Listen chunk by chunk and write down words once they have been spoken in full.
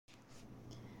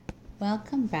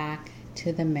Welcome back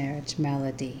to the Marriage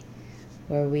Melody,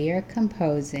 where we are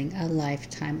composing a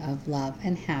lifetime of love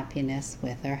and happiness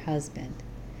with our husband.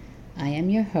 I am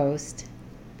your host,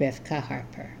 Rivka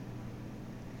Harper.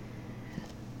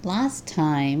 Last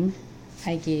time,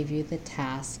 I gave you the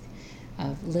task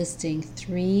of listing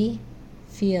 3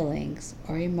 feelings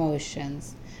or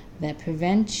emotions that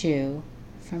prevent you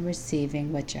from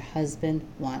receiving what your husband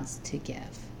wants to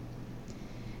give.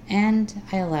 And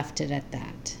I left it at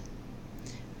that,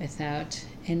 without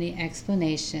any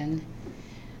explanation.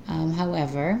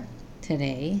 However,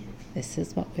 today, this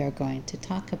is what we are going to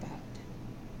talk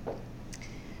about.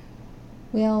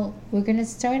 Well, we're going to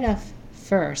start off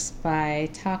first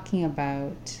by talking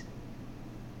about,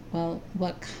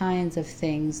 what kinds of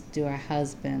things do our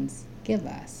husbands give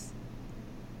us?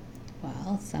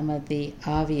 Well, some of the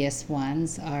obvious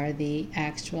ones are the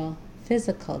actual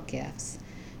physical gifts.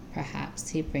 Perhaps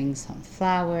he brings home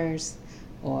flowers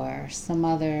or some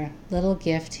other little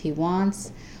gift he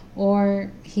wants,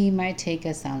 or he might take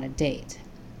us on a date.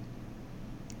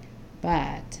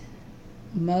 But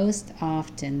most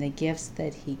often the gifts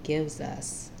that he gives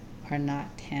us are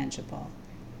not tangible.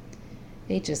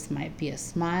 They just might be a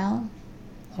smile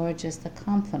or just a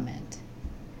compliment.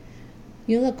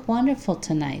 You look wonderful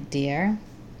tonight, dear.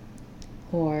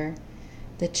 Or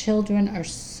the children are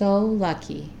so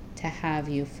lucky to have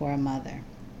you for a mother.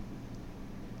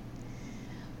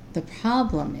 The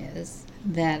problem is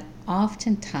that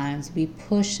oftentimes we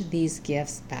push these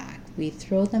gifts back. We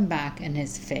throw them back in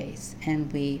his face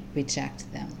and we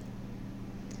reject them.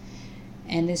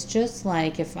 And it's just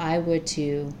like if I were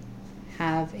to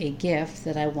have a gift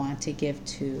that I want to give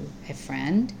to a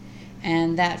friend,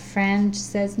 and that friend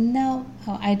says, no,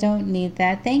 I don't need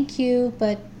that. Thank you,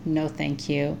 but no thank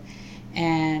you.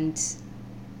 And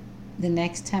the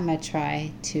next time I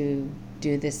try to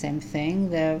do the same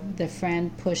thing, the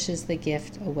friend pushes the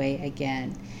gift away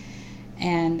again.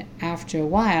 And after a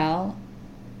while,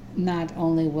 not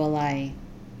only will I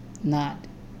not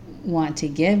want to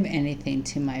give anything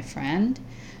to my friend,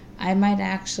 I might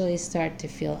actually start to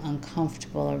feel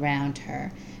uncomfortable around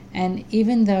her. And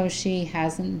even though she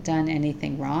hasn't done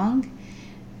anything wrong,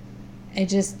 I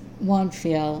just won't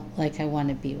feel like I want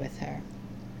to be with her.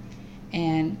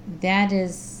 And that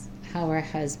is how our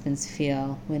husbands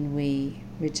feel when we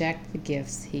reject the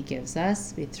gifts he gives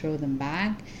us. We throw them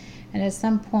back, and at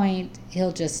some point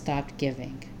he'll just stop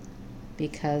giving,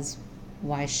 because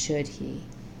why should he?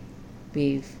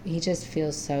 He just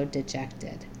feels so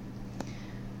dejected.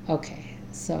 Okay,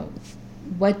 so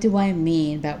what do I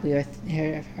mean about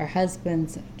our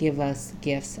husbands give us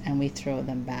gifts and we throw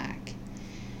them back?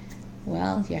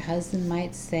 Well, your husband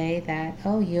might say that,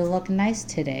 oh, you look nice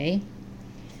today.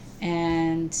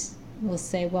 And we'll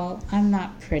say, well, I'm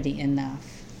not pretty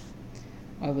enough.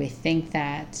 Or we think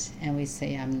that and we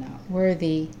say, I'm not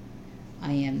worthy.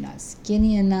 I am not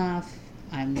skinny enough.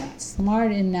 I'm not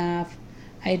smart enough.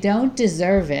 I don't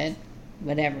deserve it,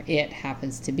 whatever it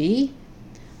happens to be.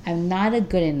 I'm not a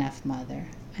good enough mother.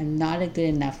 I'm not a good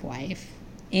enough wife.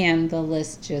 And the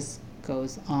list just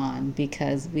goes on,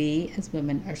 because we as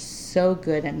women are so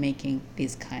good at making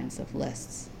these kinds of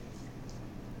lists.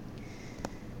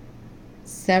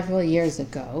 Several years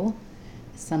ago,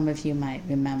 some of you might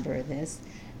remember this,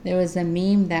 there was a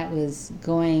meme that was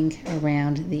going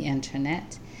around the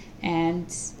internet, and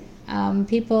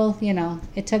people,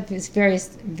 it took these various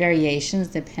variations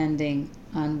depending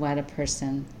on what a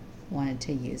person wanted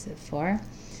to use it for.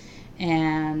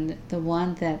 And the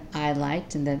one that I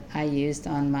liked and that I used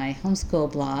on my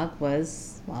homeschool blog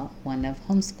was, one of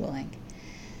homeschooling.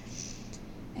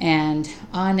 And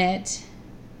on it,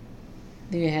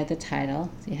 you had the title,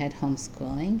 you had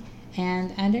homeschooling,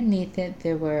 and underneath it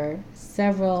there were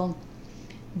several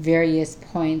various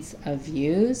points of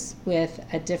views with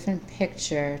a different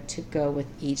picture to go with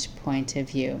each point of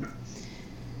view.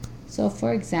 So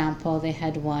for example, they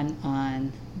had one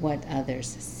on what others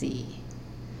see,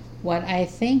 what I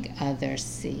think others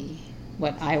see,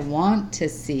 what I want to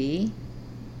see,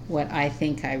 what I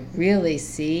think I really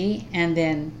see, and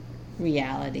then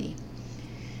reality.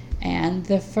 And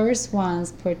the first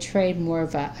ones portrayed more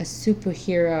of a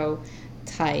superhero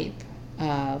type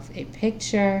of a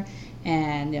picture,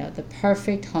 and the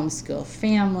perfect homeschool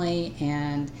family,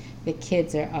 and the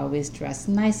kids are always dressed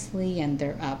nicely, and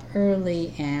they're up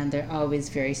early, and they're always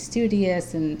very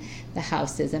studious, and the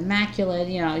house is immaculate.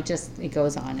 It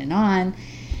goes on.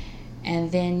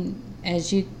 And then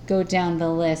as you go down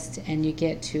the list and you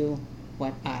get to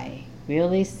what I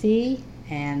really see,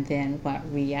 and then what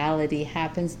reality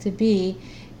happens to be,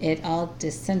 it all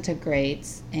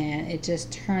disintegrates, and it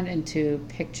just turned into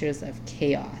pictures of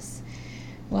chaos.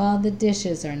 Well, the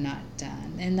dishes are not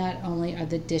done. And not only are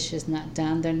the dishes not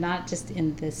done, they're not just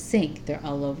in the sink, they're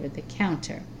all over the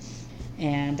counter.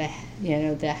 And,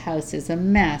 the house is a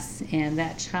mess. And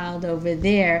that child over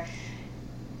there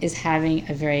is having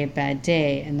a very bad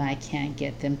day, and I can't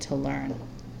get them to learn.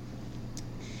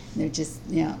 They're just,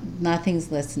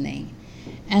 nothing's listening.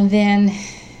 And then,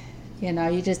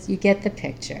 you get the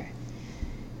picture.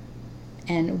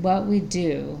 And what we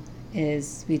do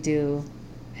is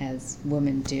as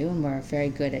women do, and we're very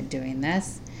good at doing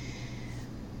this,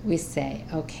 we say,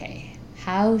 okay,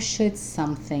 how should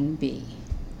something be?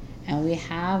 And we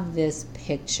have this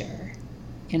picture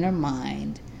in our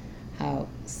mind how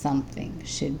something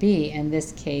should be. In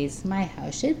this case, my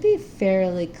house should be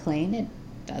fairly clean. It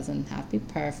doesn't have to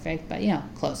be perfect, but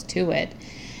close to it.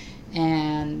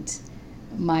 And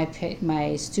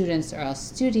my students are all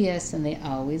studious, and they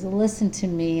always listen to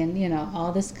me, and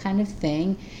all this kind of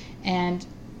thing. And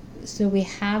so we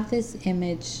have this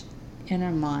image in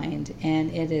our mind,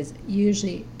 and it is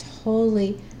usually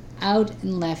totally out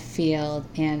in left field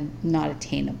and not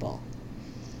attainable.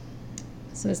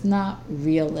 So it's not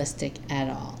realistic at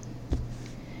all.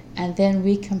 And then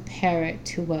we compare it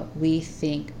to what we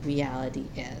think reality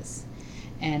is.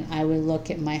 And I would look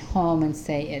at my home and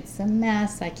say, it's a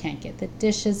mess. I can't get the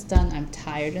dishes done. I'm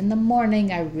tired in the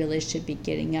morning. I really should be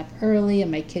getting up early,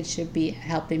 and my kids should be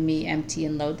helping me empty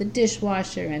and load the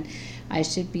dishwasher. And I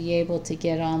should be able to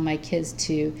get all my kids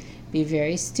to be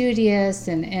very studious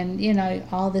and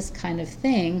all this kind of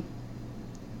thing.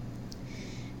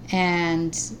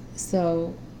 And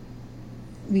so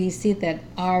we see that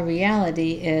our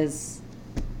reality is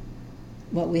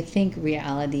what we think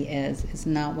reality is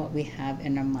not what we have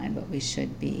in our mind, what we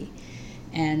should be.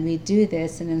 And we do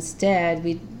this, and instead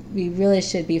we really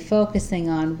should be focusing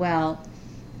on, well,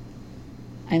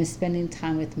 I'm spending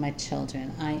time with my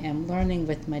children. I am learning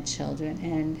with my children,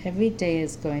 and every day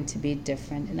is going to be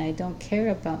different. And I don't care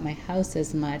about my house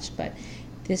as much, but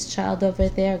this child over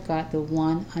there got the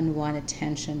one-on-one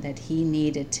attention that he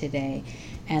needed today.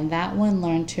 And that one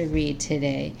learned to read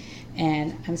today.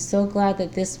 And I'm so glad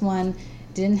that this one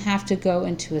didn't have to go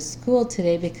into a school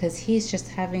today, because he's just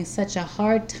having such a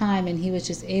hard time, and he was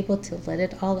just able to let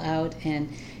it all out and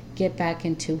get back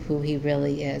into who he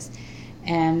really is.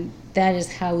 And that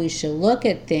is how we should look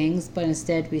at things, but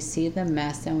instead we see the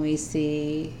mess, and we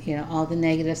see, all the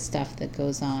negative stuff that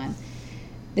goes on.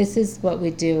 This is what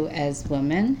we do as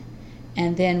women.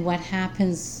 And then what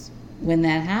happens when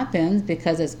that happens,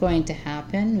 because it's going to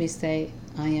happen, we say,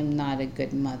 I am not a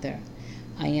good mother.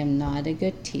 I am not a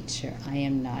good teacher. I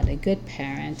am not a good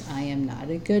parent. I am not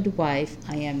a good wife.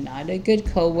 I am not a good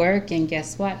co-worker. And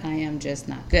guess what? I am just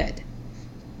not good.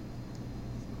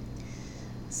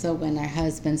 So when our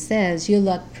husband says, you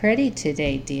look pretty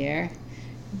today, dear,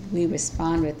 we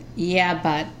respond with, yeah,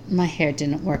 but my hair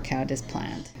didn't work out as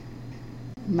planned.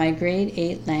 My grade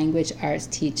 8 language arts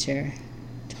teacher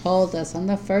told us on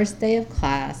the first day of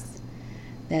class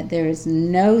that there is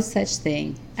no such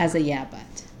thing as a yeah, but.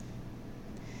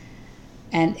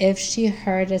 And if she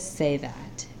heard us say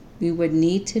that, we would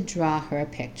need to draw her a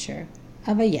picture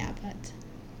of a yeah, but.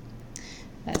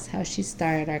 That's how she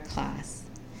started our class.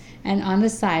 And on a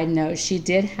side note, she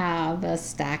did have a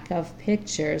stack of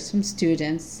pictures from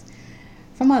students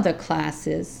from other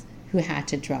classes who had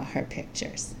to draw her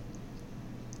pictures.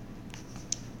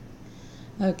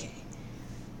 Okay.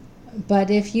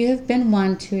 But if you have been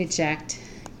one to reject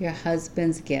your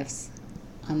husband's gifts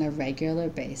on a regular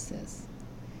basis,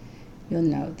 you'll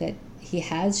know that he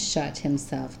has shut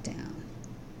himself down.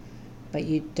 But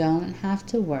you don't have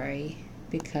to worry,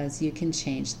 because you can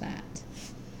change that.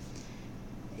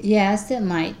 Yes, it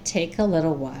might take a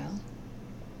little while.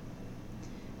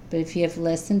 But if you have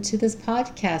listened to this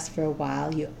podcast for a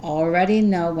while, you already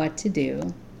know what to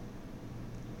do.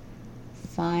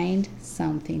 Find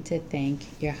something to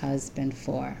thank your husband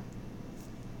for.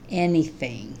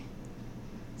 Anything.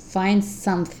 Find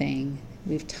something.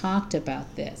 We've talked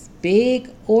about this.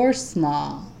 Big or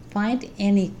small. Find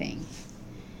anything.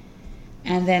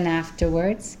 And then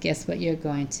afterwards, guess what you're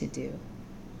going to do?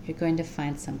 You're going to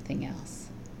find something else.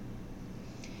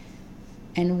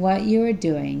 And what you are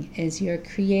doing is you're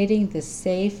creating the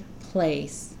safe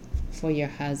place for your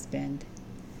husband.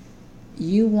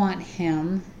 You want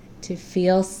him to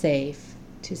feel safe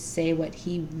to say what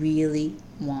he really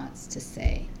wants to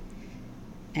say.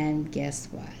 And guess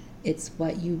what? It's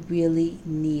what you really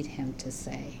need him to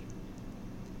say.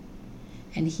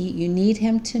 And you need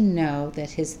him to know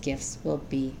that his gifts will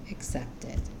be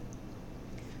accepted.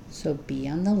 So be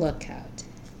on the lookout.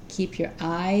 Keep your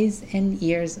eyes and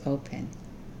ears open.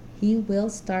 He will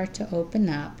start to open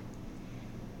up.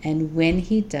 And when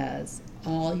he does,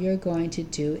 all you're going to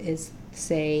do is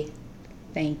say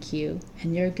thank you,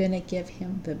 and you're going to give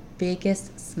him the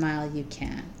biggest smile you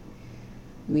can.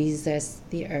 Resist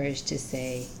the urge to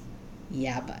say,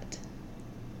 yeah, but.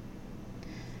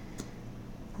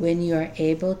 When you are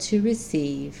able to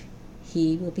receive,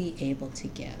 he will be able to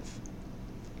give.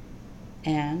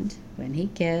 And when he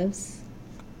gives,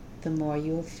 the more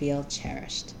you will feel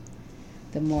cherished.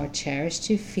 The more cherished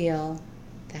you feel,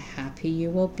 the happier you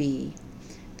will be,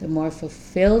 the more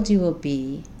fulfilled you will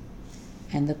be,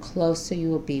 and the closer you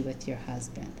will be with your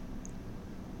husband.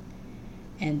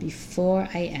 And before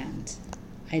I end,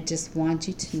 I just want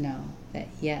you to know that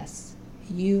yes,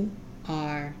 you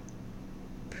are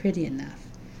pretty enough.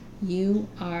 You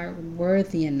are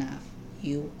worthy enough.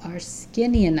 You are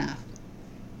skinny enough.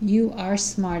 You are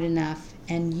smart enough,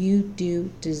 and you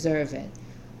do deserve it.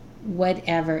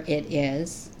 Whatever it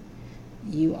is,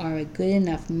 you are a good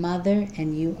enough mother,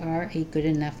 and you are a good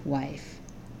enough wife.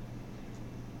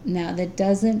 Now, that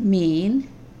doesn't mean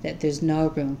that there's no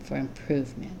room for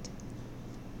improvement.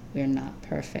 We're not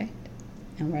perfect,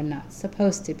 and we're not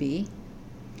supposed to be.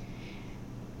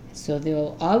 So there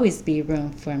will always be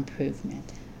room for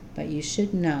improvement. But you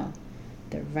should know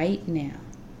that right now,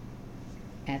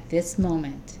 at this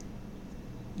moment,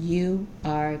 you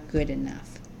are good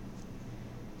enough.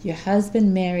 Your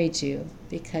husband married you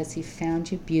because he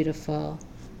found you beautiful,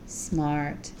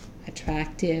 smart,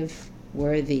 attractive,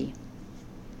 worthy.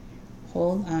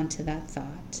 Hold on to that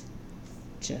thought.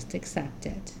 Just accept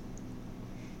it.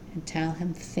 And tell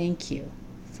him thank you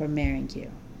for marrying you.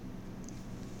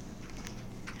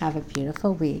 Have a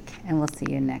beautiful week, and we'll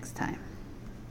see you next time.